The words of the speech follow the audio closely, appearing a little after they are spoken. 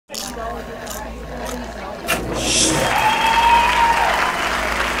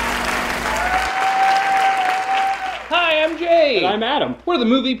I'm Adam. We're the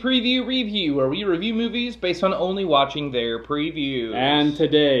Movie Preview Review, where we review movies based on only watching their previews. And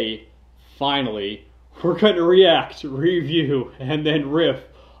today, finally, we're going to react, review, and then riff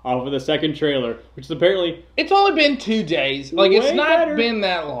off of the second trailer, which is apparently... It's only been 2 days. Like, it's not been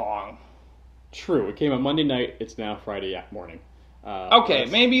that long. True. It came out Monday night. It's now Friday morning. Okay,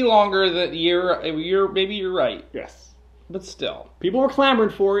 maybe longer than maybe you're right. Yes. But still. People were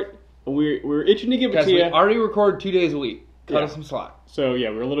clamoring for it. We're itching to give it to you. We already record 2 days a week. Cut us some slack. So, yeah,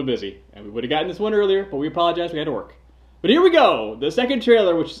 we were a little busy. And we would have gotten this one earlier, but we apologize. We had to work. But here we go. The second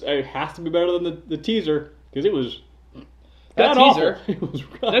trailer, which has to be better than the teaser, because it was... That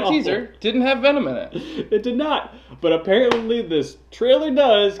teaser didn't have Venom in it. It did not. But apparently this trailer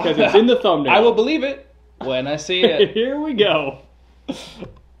does, because it's in the thumbnail. I will believe it when I see it. Here we go.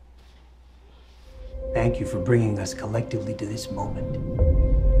 Thank you for bringing us collectively to this moment.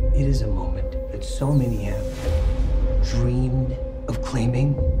 It is a moment that so many have dreamed of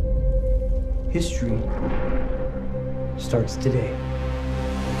claiming. History starts today.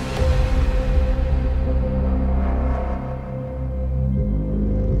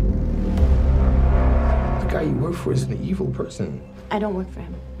 The guy you work for is an evil person. I don't work for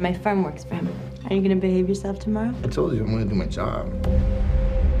him. My firm works for him. Are you gonna behave yourself tomorrow? I told you I'm gonna do my job.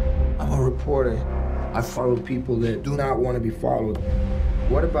 I'm a reporter. I follow people that do not want to be followed.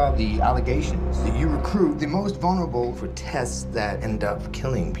 What about the allegations that you recruit the most vulnerable for tests that end up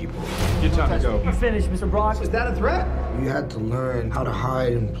killing people? Your time to go. You finished, Mr. Brock? Was that a threat? You had to learn how to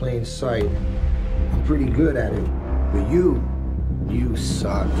hide in plain sight. I'm pretty good at it. But you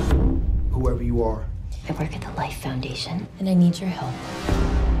suck. Whoever you are. I work at the Life Foundation, and I need your help.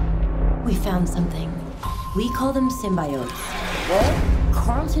 We found something. We call them symbiotes. What?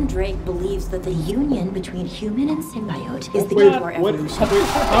 Carlton Drake believes that the union between human and symbiote is the key to our evolution.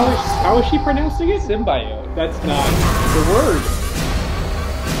 How is she pronouncing it? Symbiote. That's not the word.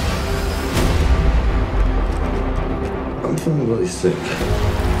 I'm feeling really sick.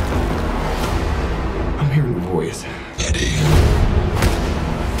 I'm hearing a voice. Eddie.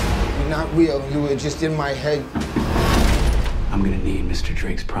 You're not real. You were just in my head. I'm gonna need Mr.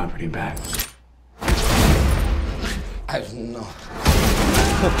 Drake's property back. I don't know.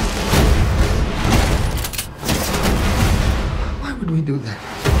 Why would we do that?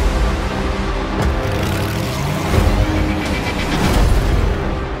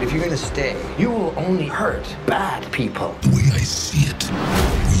 If you're gonna stay, you will only hurt bad people. The way I see it,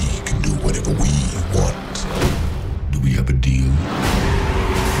 we can do whatever we want. Do we have a deal?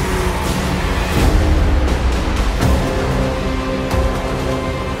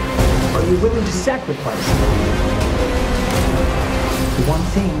 Are you willing to sacrifice the one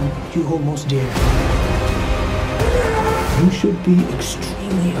thing you hold most dear? You should be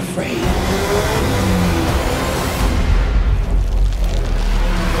extremely afraid.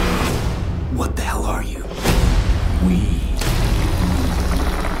 What the hell are you? We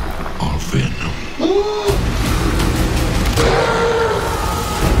are Venom.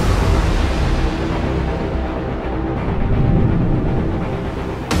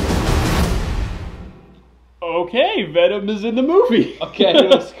 Okay, Venom is in the movie. Okay, it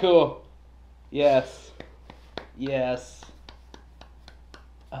looks cool. Yes. Yes.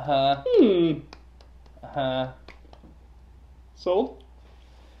 Uh-huh. Uh-huh. Sold?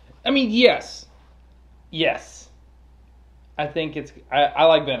 I mean, yes. Yes. I think it's... I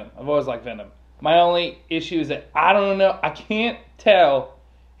like Venom. I've always liked Venom. My only issue is that I don't know. I can't tell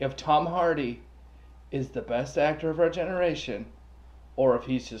if Tom Hardy is the best actor of our generation or if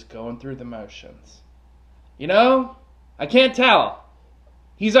he's just going through the motions. You know? I can't tell.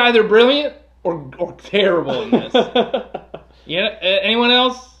 He's either brilliant or terrible in this. You know, anyone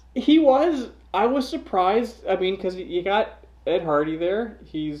else? He was. I was surprised. I mean, because you got Ed Hardy there.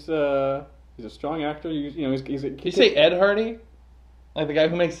 He's a strong actor. He's a... Did you say Ed Hardy? Like the guy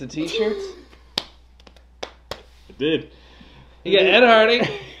who makes the t-shirts? I did. You got Ed Hardy.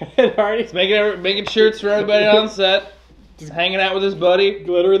 Ed Hardy. He's making shirts for everybody on set. Just hanging out with his buddy.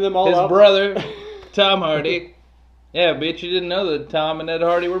 Glittering them all his up. His brother, Tom Hardy. Yeah, bitch, you didn't know that Tom and Ed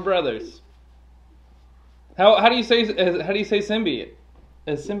Hardy were brothers. How do you say symbiote?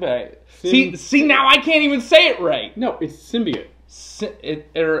 Symbiote. See now I can't even say it right. No, it's symbiote. Symbiote.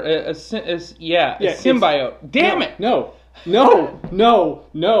 Damn it. No.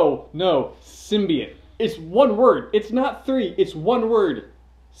 Symbiote. It's one word. It's not three. It's one word.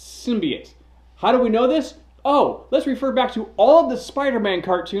 Symbiote. How do we know this? Oh, let's refer back to all of the Spider-Man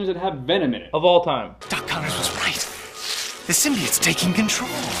cartoons that have Venom in it. Of all time. Doc Connors was right. The symbiote's taking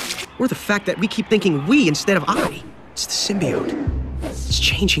control. Or the fact that we keep thinking we instead of I. It's the symbiote. It's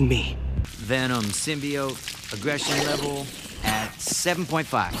changing me. Venom symbiote, aggression level at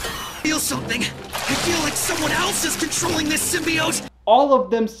 7.5. Feel something. I feel like someone else is controlling this symbiote. All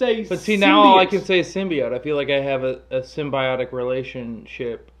of them say But see, now all I symbiote. can say is symbiote. I feel like I have a symbiotic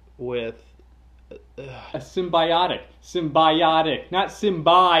relationship with... A symbiotic. Symbiotic. Not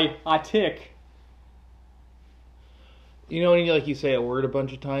symbiotic. You know when you say a word a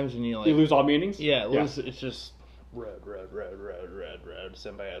bunch of times and you like... You lose all meanings? Yeah, it's just... Red,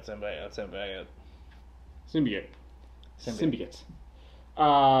 symbiote. Symbiote. Symbiote.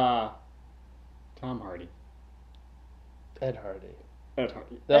 Tom Hardy. Ed Hardy. Ed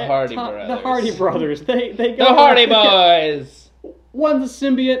Hardy. The Hardy brothers. The Hardy brothers. They go. The Hardy boys. One's a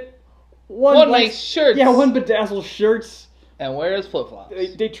symbiote. One makes shirts. Yeah, one bedazzles shirts. And wears flip-flops.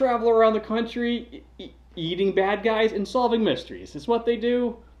 They travel around the country eating bad guys and solving mysteries. It's what they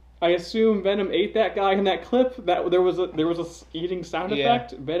do. I assume Venom ate that guy in that clip. That there was a eating sound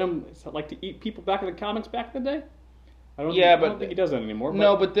effect. Venom liked to eat people back in the comics back in the day. I don't think he does that anymore.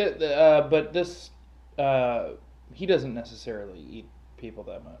 No, but this he doesn't necessarily eat people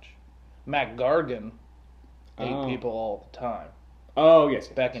that much. Mac Gargan ate people all the time. Oh yes.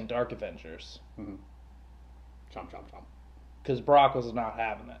 Back in Dark Avengers. Mm-hmm. Chomp. Because Brock was not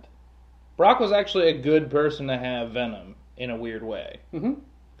having it. Brock was actually a good person to have Venom in a weird way. Mm-hmm.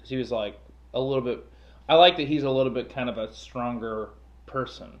 Because he was like a little bit... I like that he's a little bit kind of a stronger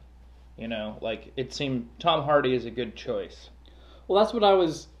person. You know? Like, it seemed Tom Hardy is a good choice. Well, that's what I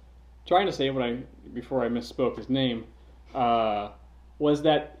was trying to say before I misspoke his name. Was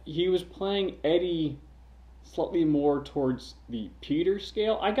that he was playing Eddie slightly more towards the Peter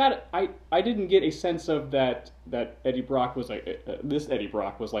scale. I didn't get a sense of that Eddie Brock was like this Eddie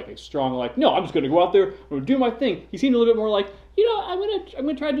Brock was like a strong no, I'm just gonna go out there, I'm gonna do my thing. He seemed a little bit more like, I'm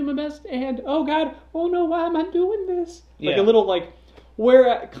gonna try to do my best, and oh god, oh no, why am I doing this? Like a little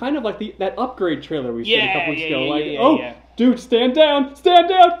where kind of like that Upgrade trailer we said a couple weeks ago, dude, stand down, oh guys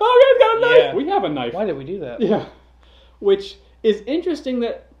got a knife. We have a knife. Why did we do that? Yeah, which is interesting.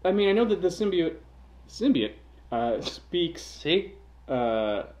 That I know that the symbiote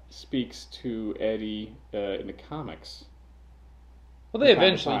speaks to Eddie in the comics. Well, they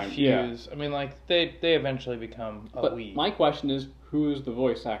eventually fuse. Yeah. They eventually become a we. My question is, who is the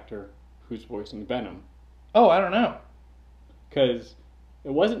voice actor who's voicing Venom? Oh, I don't know. Because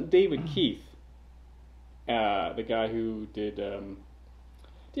it wasn't David Keith, the guy who did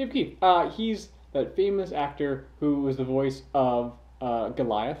David Keith. He's that famous actor who was the voice of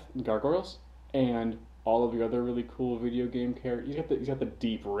Goliath in Gargoyles and all of the other really cool video game characters. He's got the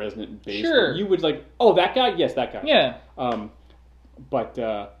deep resonant bass. Sure. You would that guy? Yes, that guy. Yeah. But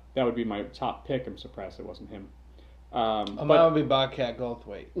that would be my top pick. I'm surprised it wasn't him. Mine would be Bobcat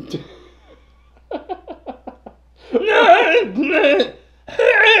Goldthwait.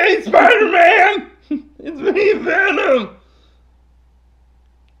 Hey, Spider-Man! It's me, Venom!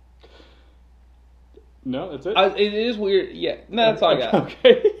 No, that's it? It is weird. Yeah, no, that's all I got.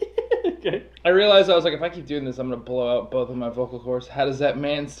 Okay. Okay. I realized if I keep doing this, I'm going to blow out both of my vocal cords. How does that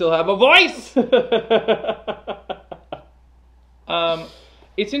man still have a voice?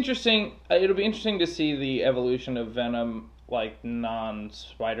 It's interesting. It'll be interesting to see the evolution of Venom,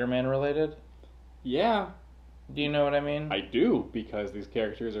 non-Spider-Man related. Yeah. Do you know what I mean? I do, because these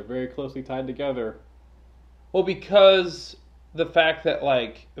characters are very closely tied together. Well, because the fact that,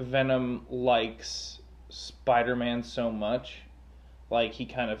 Venom likes Spider-Man so much, he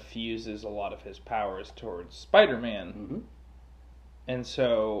kind of fuses a lot of his powers towards Spider-Man. Mm-hmm. And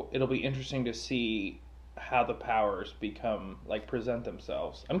so it'll be interesting to see how the powers present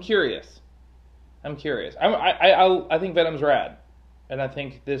themselves. I'm curious. I think Venom's rad. And I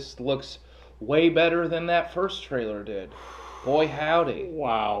think this looks way better than that first trailer did. Boy, howdy.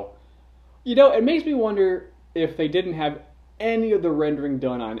 Wow. It makes me wonder if they didn't have any of the rendering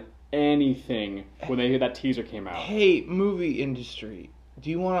done on anything when that teaser came out. Hey, movie industry, do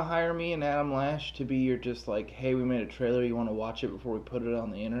you want to hire me and Adam Lash to be your hey, we made a trailer, you want to watch it before we put it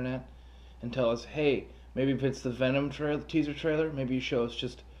on the internet? And tell us, hey, maybe if it's the Venom teaser trailer, maybe you show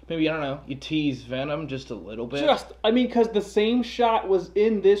us maybe, I don't know, you tease Venom just a little bit. Because the same shot was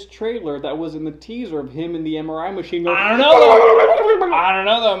in this trailer that was in the teaser of him in the MRI machine going... I don't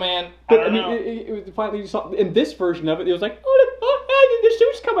know though, man. It was finally, you saw, in this version of it, it was the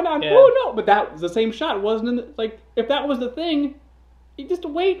suit's coming on. Yeah. Oh no, but that was the same shot. Wasn't in if that was the thing, you just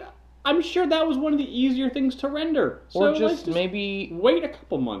wait. I'm sure that was one of the easier things to render. Or just maybe wait a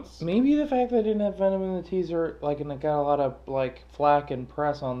couple months. Maybe the fact that I didn't have Venom in the teaser, and it got a lot of flack and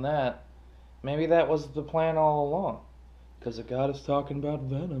press on that. Maybe that was the plan all along, because the God is talking about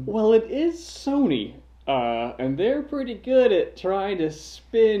Venom. Well, it is Sony, And they're pretty good at trying to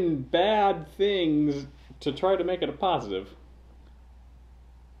spin bad things to try to make it a positive.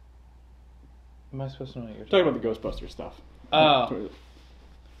 Am I supposed to know what you're Talking about the Ghostbusters stuff. Oh.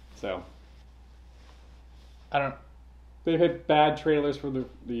 So. I don't... They've had bad trailers for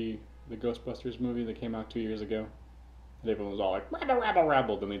the Ghostbusters movie that came out 2 years ago. And everyone was all like, rabble, rabble,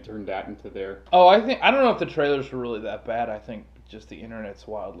 rabble. Then they turned that into their... Oh, I don't know if the trailers were really that bad. I think just the internet's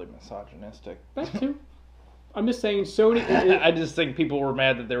wildly misogynistic. That too. I'm just saying Sony... I just think people were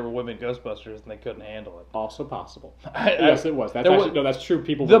mad that there were women Ghostbusters and they couldn't handle it. Also possible. Yes, it was. That's true.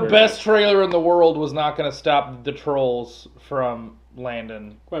 People. The best trailer in the world was not going to stop the trolls from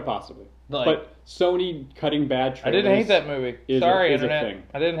landing. Quite possibly. Like, but Sony cutting bad trailers... I didn't hate that movie. Sorry, Internet. A thing.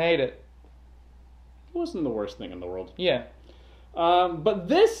 I didn't hate it. It wasn't the worst thing in the world. Yeah. But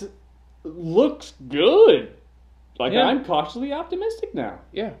this looks good. Like, Yeah. I'm cautiously optimistic now.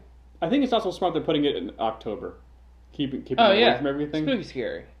 Yeah. I think it's not so smart they're putting it in October. Keeping it Oh, away yeah. from everything. Spooky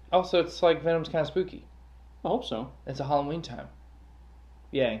scary. Also, it's like Venom's kind of spooky. I hope so. It's a Halloween time.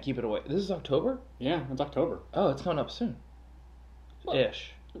 Yeah, and keep it away. This is October? Yeah, it's October. Oh, it's coming up soon. Well,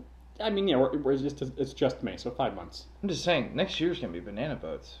 Ish. I mean, yeah, it's just May, so 5 months. I'm just saying, next year's going to be banana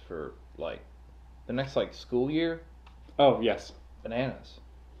boats for, like, the next, like, school year. Oh, yes. Bananas.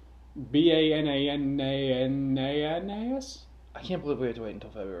 Bananas? I can't believe we had to wait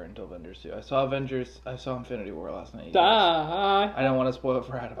until February until Avengers 2. I saw Infinity War last night. I don't want to spoil it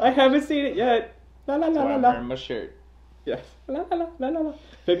for Adam. I haven't seen it yet. La la That's la why la I'm la. wearing my shirt. Yes. La la la la la la.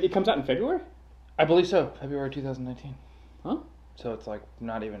 It comes out in February? I believe so. February 2019. Huh? So it's like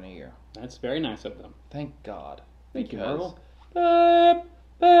not even a year. That's very nice of them. Thank God. Thank you, Marvel. All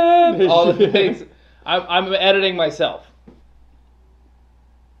the things. I'm editing myself.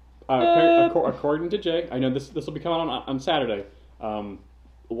 According to Jay, I know this will be coming on Saturday.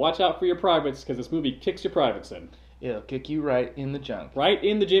 Watch out for your privates because this movie kicks your privates in. It'll kick you right in the junk. Right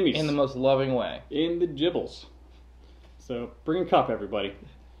in the jimmies. In the most loving way. In the gibbles. So bring a cup, everybody.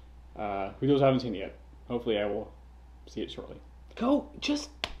 Who knows? I haven't seen it yet. Hopefully, I will see it shortly. Go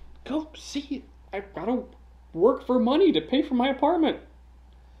see it. I don't work for money to pay for my apartment.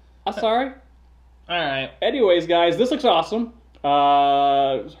 I'm sorry. All right. Anyways, guys, this looks awesome.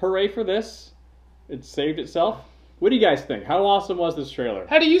 Hooray for this. It saved itself. What do you guys think? How awesome was this trailer?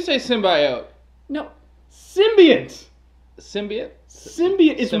 How do you say symbiote? No. Symbiont. Symbiote?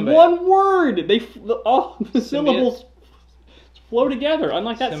 Symbiote. It's Symbiote. one word. All the syllables flow together,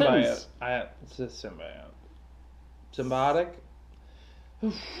 unlike that sentence. It's a symbiote. Symbiotic?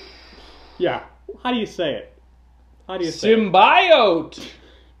 Yeah. How do you say it? How do you say Symbiote!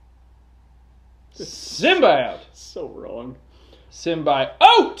 Symbiote! So wrong.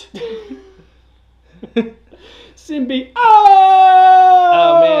 Symbiote! Symbi.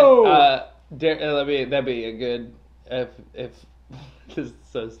 Oh man, that'd be a good if this is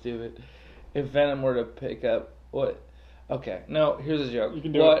so stupid. If Venom were to pick up what? Okay, no. Here's a joke. You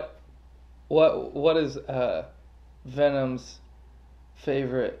can do it. What is Venom's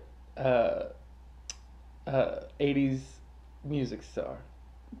favorite 80s music star?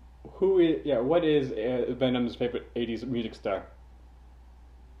 What is Venom's favorite 80s music star?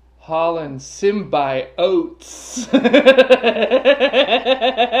 Holland Symbiotes.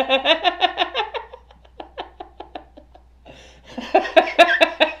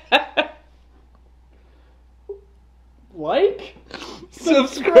 Like?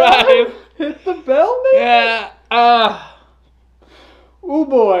 Subscribe. Hit the bell, man? Yeah. Oh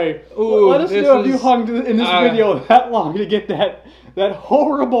boy. Ooh, let us know if you hung in this video that long to get that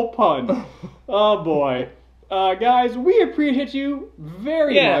horrible pun. Oh boy. Guys, we appreciate you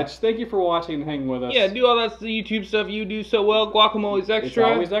very much. Thank you for watching and hanging with us. Yeah, do all that YouTube stuff you do so well. Guacamole's extra.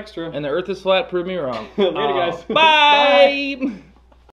 It's always extra. And the earth is flat. Prove me wrong. Later, guys. Bye.